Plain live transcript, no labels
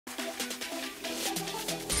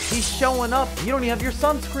He's showing up. You don't even have your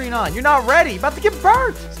sunscreen on. You're not ready. You're about to get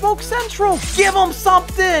burnt. Smoke Central. Give him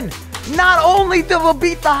something. Not only did we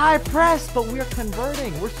beat the high press, but we're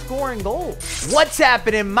converting. We're scoring goals. What's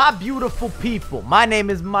happening, my beautiful people? My name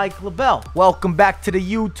is LaBelle. Welcome back to the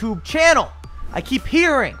YouTube channel. I keep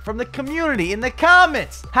hearing from the community in the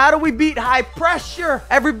comments, how do we beat high pressure?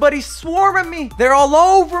 Everybody's swarming me. They're all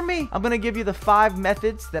over me. I'm going to give you the 5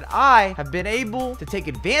 methods that I have been able to take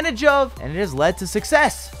advantage of, and it has led to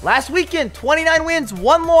success. Last weekend, 29 wins,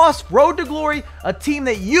 1 loss, road to glory, a team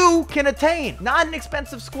that you can attain. Not an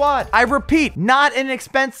expensive squad. I repeat, not an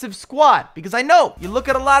expensive squad, because I know you look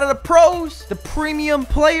at a lot of the pros, the premium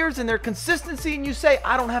players and their consistency, and you say,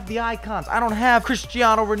 I don't have the icons. I don't have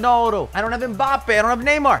Cristiano Ronaldo. I don't have Mbappe. I don't have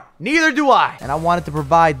Neymar. Neither do I. And I wanted to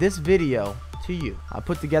provide this video to you. I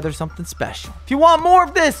put together something special. If you want more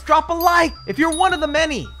of this, drop a like. If you're one of the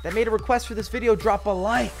many that made a request for this video, drop a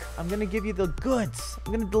like. I'm going to give you the goods.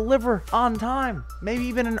 I'm going to deliver on time. Maybe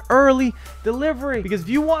even an early delivery. Because if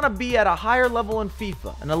you want to be at a higher level in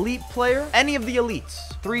FIFA, an elite player, any of the elites,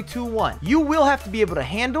 3, 2, 1, you will have to be able to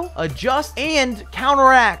handle, adjust, and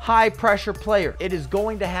counteract high pressure player. It is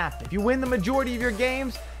going to happen. If you win the majority of your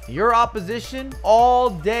games, your opposition all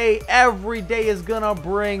day, every day is gonna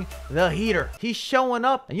bring the heater. He's showing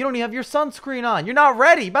up and you don't even have your sunscreen on. You're not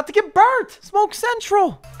ready. You're about to get burnt. Smoke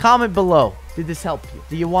Central. Comment below. Did this help you?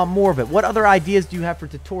 Do you want more of it? What other ideas do you have for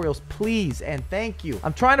tutorials? Please and thank you.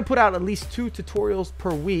 I'm trying to put out at least 2 tutorials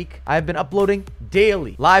per week. I've been uploading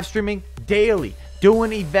daily, live streaming daily,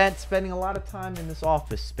 doing events, spending a lot of time in this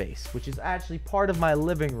office space, which is actually part of my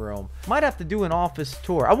living room. Might have to do an office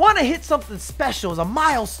tour. I want to hit something special as a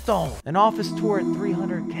milestone. An office tour at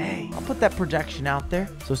 300K. I'll put that projection out there.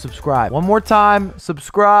 So subscribe. One more time,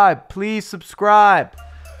 subscribe. Please subscribe.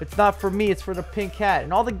 It's not for me, it's for the pink hat.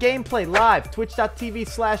 And all the gameplay live,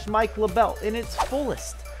 twitch.tv/MikeLaBelle in its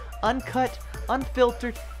fullest. Uncut,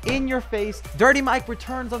 unfiltered, in your face. Dirty Mike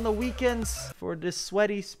returns on the weekends for this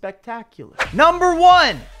sweaty spectacular. Number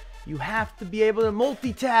 1, you have to be able to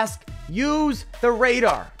multitask. Use the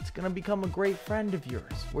radar. It's going to become a great friend of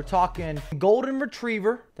yours. We're talking golden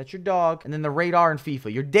retriever, that's your dog, and then the radar in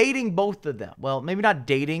FIFA. You're dating both of them. Well, maybe not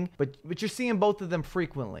dating, but you're seeing both of them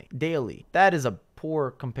frequently, daily. That is a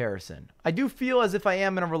poor comparison. I do feel as if I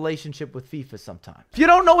am in a relationship with FIFA sometimes. If you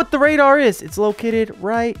don't know what the radar is, it's located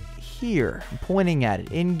right here. I'm pointing at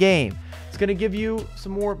it in game. It's going to give you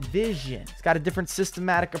some more vision. It's got a different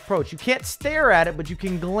systematic approach. You can't stare at it, but you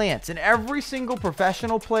can glance. And every single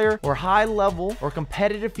professional player or high level or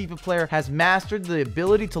competitive FIFA player has mastered the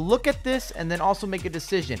ability to look at this and then also make a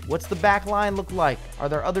decision. What's the back line look like? Are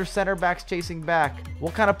there other center backs chasing back?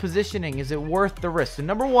 What kind of positioning? Is it worth the risk? So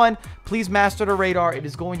number 1, please master the radar. It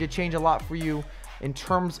is going to change a lot for you in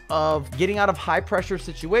terms of getting out of high pressure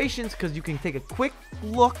situations, because you can take a quick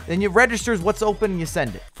look, then it registers what's open and you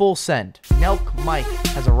send it. Full send. Nelk Mike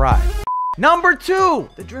has arrived. Number 2,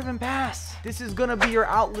 the driven pass. This is going to be your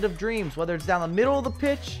outlet of dreams, whether it's down the middle of the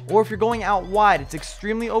pitch or if you're going out wide. It's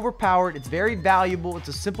extremely overpowered. It's very valuable. It's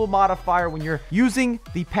a simple modifier when you're using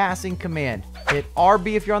the passing command. Hit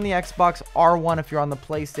RB if you're on the Xbox, R1 if you're on the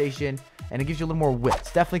PlayStation, and it gives you a little more width.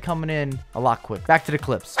 It's definitely coming in a lot quicker. Back to the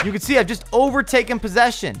clips. You can see I've just overtaken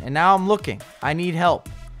possession, and now I'm looking. I need help.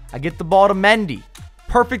 I get the ball to Mendy.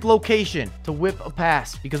 Perfect location to whip a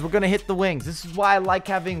pass because we're going to hit the wings. This is why I like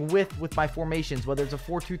having width with my formations, whether it's a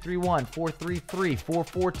 4-2-3-1, 4-3-3,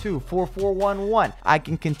 4-4-2, 4-4-1-1. I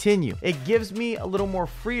can continue. It gives me a little more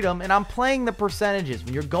freedom, and I'm playing the percentages.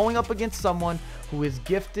 When you're going up against someone who is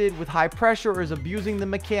gifted with high pressure or is abusing the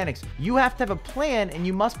mechanics, you have to have a plan, and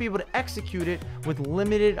you must be able to execute it with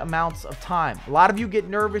limited amounts of time. A lot of you get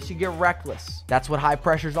nervous, you get reckless. That's what high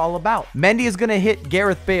pressure is all about. Mendy is going to hit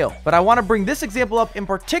Gareth Bale, but I want to bring this example up in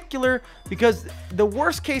particular because the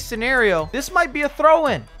worst case scenario, this might be a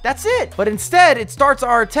throw-in. That's it. But instead, it starts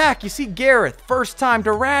our attack. You see Gareth, first time to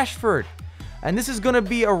Rashford. And this is going to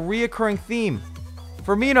be a reoccurring theme.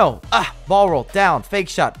 Firmino, ball roll, down, fake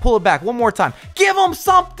shot, pull it back one more time. Give him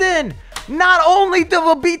something. Not only did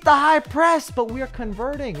we beat the high press, but we are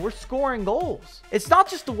converting. We're scoring goals. It's not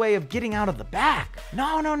just a way of getting out of the back.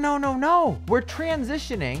 No. We're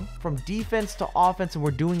transitioning from defense to offense, and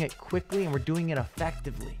we're doing it quickly, and we're doing it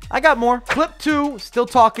effectively. I got more. Clip 2, still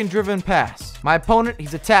talking driven pass. My opponent,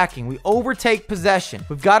 he's attacking. We overtake possession.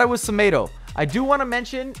 We've got it with Semedo. I do want to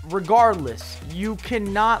mention, regardless, you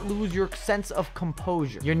cannot lose your sense of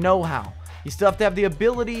composure, your know-how. You still have to have the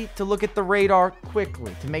ability to look at the radar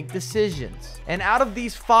quickly, to make decisions. And out of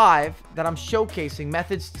these 5 that I'm showcasing,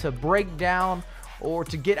 methods to break down or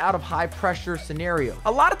to get out of high pressure scenario.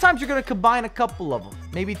 A lot of times you're going to combine a couple of them,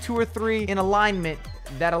 maybe 2 or 3 in alignment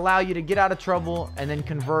that allow you to get out of trouble and then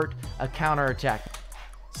convert a counter attack.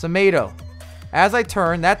 Semedo. As I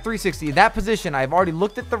turn, that 360, in that position, I've already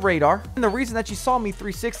looked at the radar. And the reason that you saw me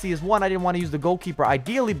 360 is, one, I didn't want to use the goalkeeper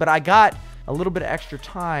ideally, but I got a little bit of extra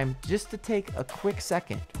time just to take a quick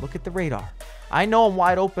second. Look at the radar. I know I'm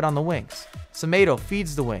wide open on the wings. Semedo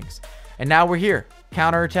feeds the wings. And now we're here.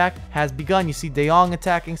 Counterattack has begun. You see De Jong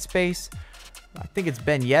attacking space. I think it's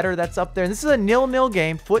Ben Yedder that's up there. And this is a 0-0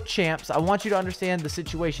 game, foot champs. I want you to understand the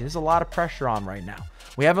situation. There's a lot of pressure on right now.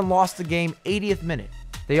 We haven't lost the game, 80th minute.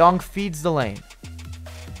 De Jong feeds the lane.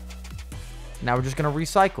 Now we're just going to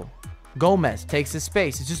recycle. Gomez takes his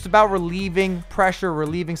space. It's just about relieving pressure,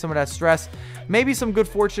 relieving some of that stress. Maybe some good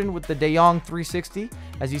fortune with the De Jong 360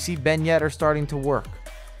 as you see Ben Yedder starting to work.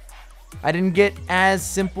 I didn't get as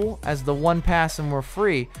simple as the one pass and we're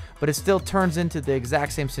free, but it still turns into the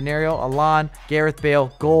exact same scenario. Alon, Gareth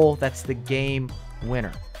Bale, goal. That's the game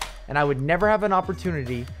winner. And I would never have an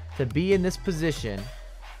opportunity to be in this position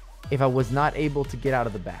if I was not able to get out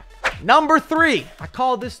of the back. Number 3, I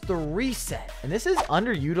call this the reset. And this is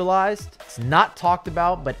underutilized. It's not talked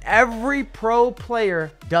about, but every pro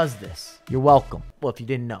player does this. You're welcome. Well, if you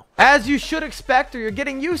didn't know. As you should expect, or you're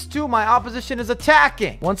getting used to, my opposition is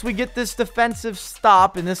attacking. Once we get this defensive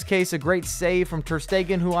stop, in this case, a great save from Ter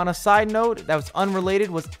Stegen, who on a side note, that was unrelated,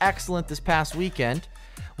 was excellent this past weekend.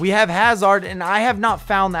 We have Hazard, and I have not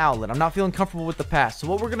found the outlet. I'm not feeling comfortable with the pass. So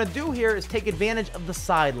what we're going to do here is take advantage of the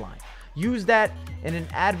sideline. Use that in an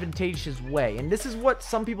advantageous way. And this is what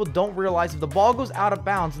some people don't realize. If the ball goes out of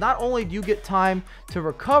bounds, not only do you get time to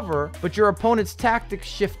recover, but your opponent's tactics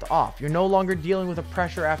shift off. You're no longer dealing with a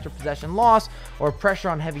pressure after possession loss or pressure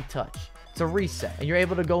on heavy touch. It's a reset, and you're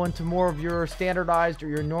able to go into more of your standardized or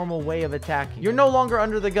your normal way of attacking. You're no longer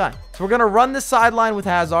under the gun. So we're going to run the sideline with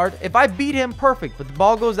Hazard. If I beat him, perfect, but the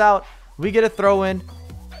ball goes out, we get a throw in,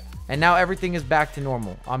 and now everything is back to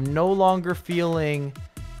normal. I'm no longer feeling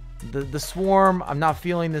the swarm. I'm not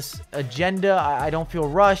feeling this agenda. I don't feel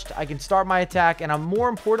rushed. I can start my attack, and I'm more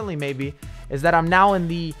importantly maybe is that I'm now in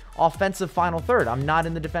the offensive final third. I'm not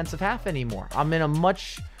in the defensive half anymore. I'm in a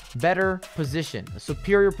much better position, a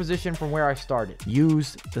superior position from where I started.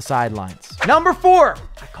 Use the sidelines. Number 4,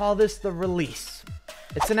 I call this the release.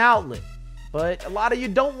 It's an outlet, but a lot of you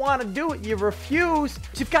don't want to do it. You refuse.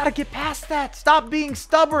 You've got to get past that. Stop being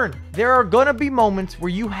stubborn. There are going to be moments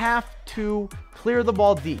where you have to clear the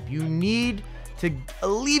ball deep. You need to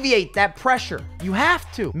alleviate that pressure. You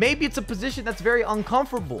have to. Maybe it's a position that's very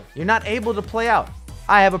uncomfortable. You're not able to play out.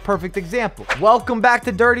 I have a perfect example. Welcome back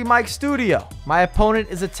to Dirty Mike Studio. My opponent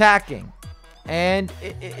is attacking, and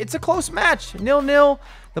it's a close match. 0-0.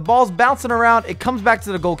 The ball's bouncing around. It comes back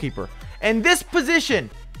to the goalkeeper. In this position,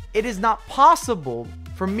 it is not possible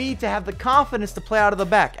for me to have the confidence to play out of the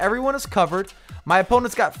back. Everyone is covered. My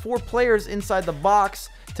opponent's got 4 players inside the box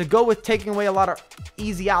to go with taking away a lot of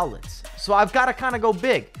easy outlets. So I've got to kind of go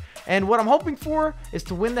big. And what I'm hoping for is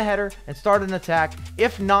to win the header and start an attack.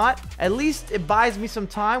 If not, at least it buys me some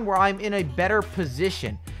time where I'm in a better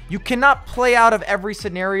position. You cannot play out of every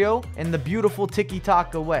scenario in the beautiful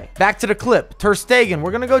tiki-taka way. Back to the clip. Ter Stegen,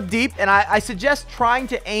 we're going to go deep, and I suggest trying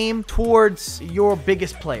to aim towards your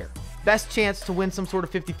biggest player. Best chance to win some sort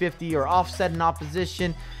of 50-50 or offset an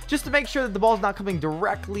opposition, just to make sure that the ball's not coming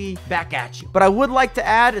directly back at you. But I would like to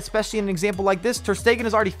add, especially in an example like this, Ter Stegen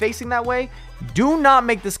is already facing that way. Do not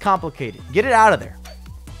make this complicated. Get it out of there.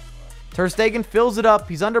 Ter Stegen fills it up.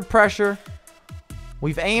 He's under pressure.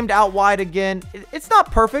 We've aimed out wide again. It's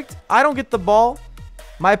not perfect. I don't get the ball.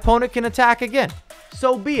 My opponent can attack again.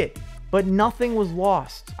 So be it. But nothing was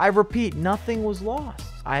lost. I repeat, nothing was lost.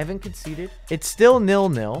 I haven't conceded. It's still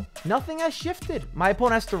 0-0. Nothing has shifted. My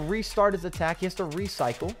opponent has to restart his attack. He has to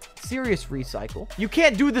recycle. Serious recycle. You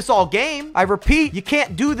can't do this all game. I repeat, you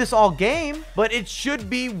can't do this all game. But it should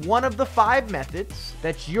be one of the 5 methods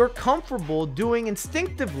that you're comfortable doing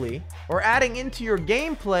instinctively or adding into your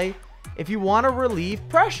gameplay if you want to relieve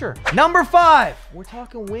pressure. Number 5, we're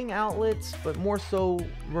talking wing outlets, but more so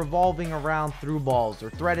revolving around through balls or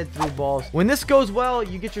threaded through balls. When this goes well,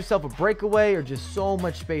 you get yourself a breakaway or just so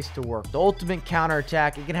much space to work. The ultimate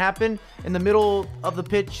counterattack. It can happen in the middle of the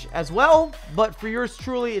pitch as well, but for yours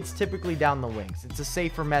truly, it's typically down the wings. It's a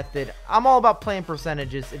safer method. I'm all about playing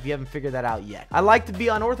percentages if you haven't figured that out yet. I like to be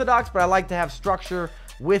unorthodox, but I like to have structure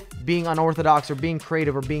with being unorthodox or being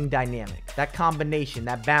creative or being dynamic. That combination,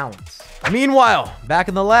 that balance. Meanwhile, back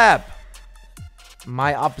in the lab,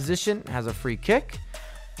 my opposition has a free kick.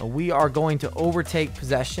 We are going to overtake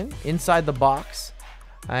possession inside the box,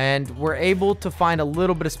 and we're able to find a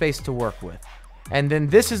little bit of space to work with. And then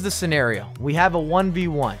this is the scenario. We have a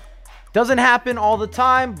 1v1. Doesn't happen all the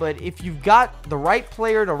time, but if you've got the right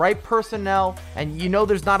player, the right personnel, and you know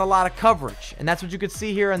there's not a lot of coverage, and that's what you could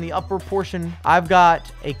see here in the upper portion, I've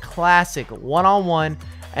got a classic one-on-one,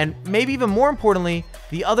 and maybe even more importantly,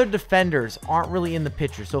 the other defenders aren't really in the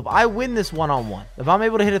picture. So if I win this one-on-one, if I'm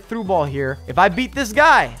able to hit a through ball here, if I beat this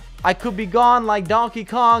guy, I could be gone like Donkey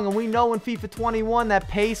Kong, and we know in FIFA 21 that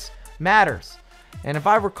pace matters. And if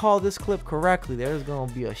I recall this clip correctly, there's going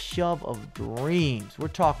to be a shove of dreams. We're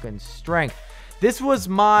talking strength. This was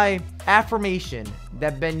my affirmation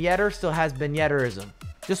that Ben Yedder still has Ben Yedderism.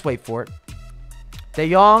 Just wait for it.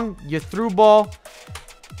 De Jong, your through ball.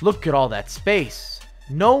 Look at all that space.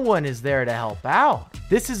 No one is there to help out.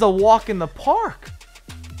 This is a walk in the park.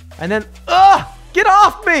 And then, get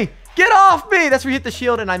off me! Get off me! That's where you hit the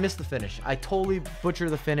shield, and I missed the finish. I totally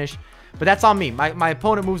butchered the finish, but that's on me. My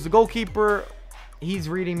opponent moves the goalkeeper. He's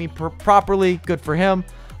reading me properly. Good for him.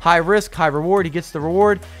 High risk, high reward. He gets the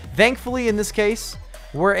reward. Thankfully, in this case,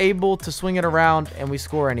 we're able to swing it around, and we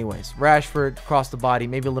score anyways. Rashford, across the body,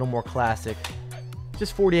 maybe a little more classic.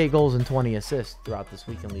 Just 48 goals and 20 assists throughout this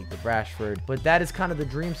weekend league with Rashford. But that is kind of the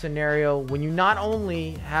dream scenario when you not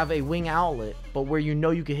only have a wing outlet, but where you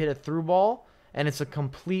know you can hit a through ball, and it's a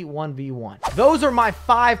complete 1v1. Those are my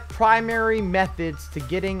 5 primary methods to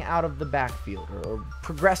getting out of the backfield or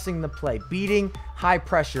progressing the play, beating high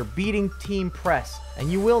pressure, beating team press, and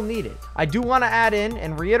you will need it. I do want to add in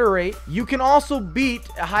and reiterate, you can also beat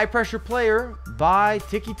a high pressure player by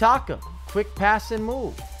tiki-taka. Quick pass and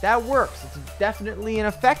move. That works. It's definitely an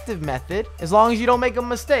effective method as long as you don't make a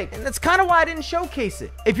mistake. And that's kind of why I didn't showcase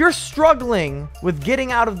it. If you're struggling with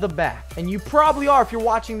getting out of the back, and you probably are if you're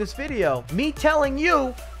watching this video, me telling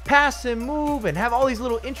you pass and move and have all these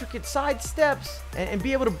little intricate side steps and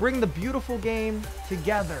be able to bring the beautiful game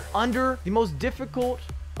together under the most difficult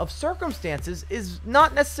of circumstances is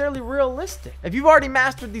not necessarily realistic. If you've already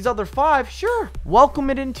mastered these other 5, sure, welcome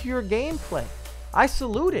it into your gameplay. I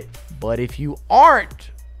salute it. But if you aren't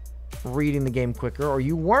reading the game quicker, or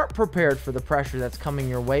you weren't prepared for the pressure that's coming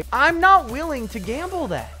your way, I'm not willing to gamble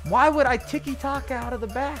that. Why would I tiki-taka out of the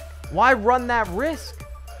back? Why run that risk?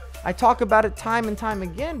 I talk about it time and time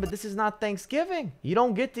again, but this is not Thanksgiving. You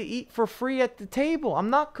don't get to eat for free at the table. I'm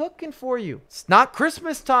not cooking for you. It's not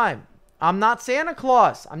Christmas time. I'm not Santa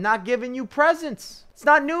Claus. I'm not giving you presents. It's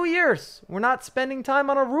not New Year's. We're not spending time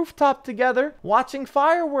on a rooftop together watching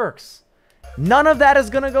fireworks. None of that is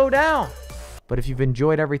going to go down. But if you've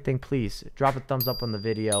enjoyed everything, please drop a thumbs up on the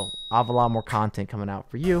video. I'll have a lot more content coming out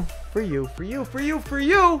for you, for you, for you, for you, for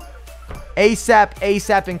you. ASAP,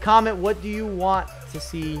 ASAP, and comment what do you want to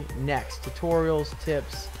see next. Tutorials,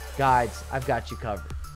 tips, guides. I've got you covered.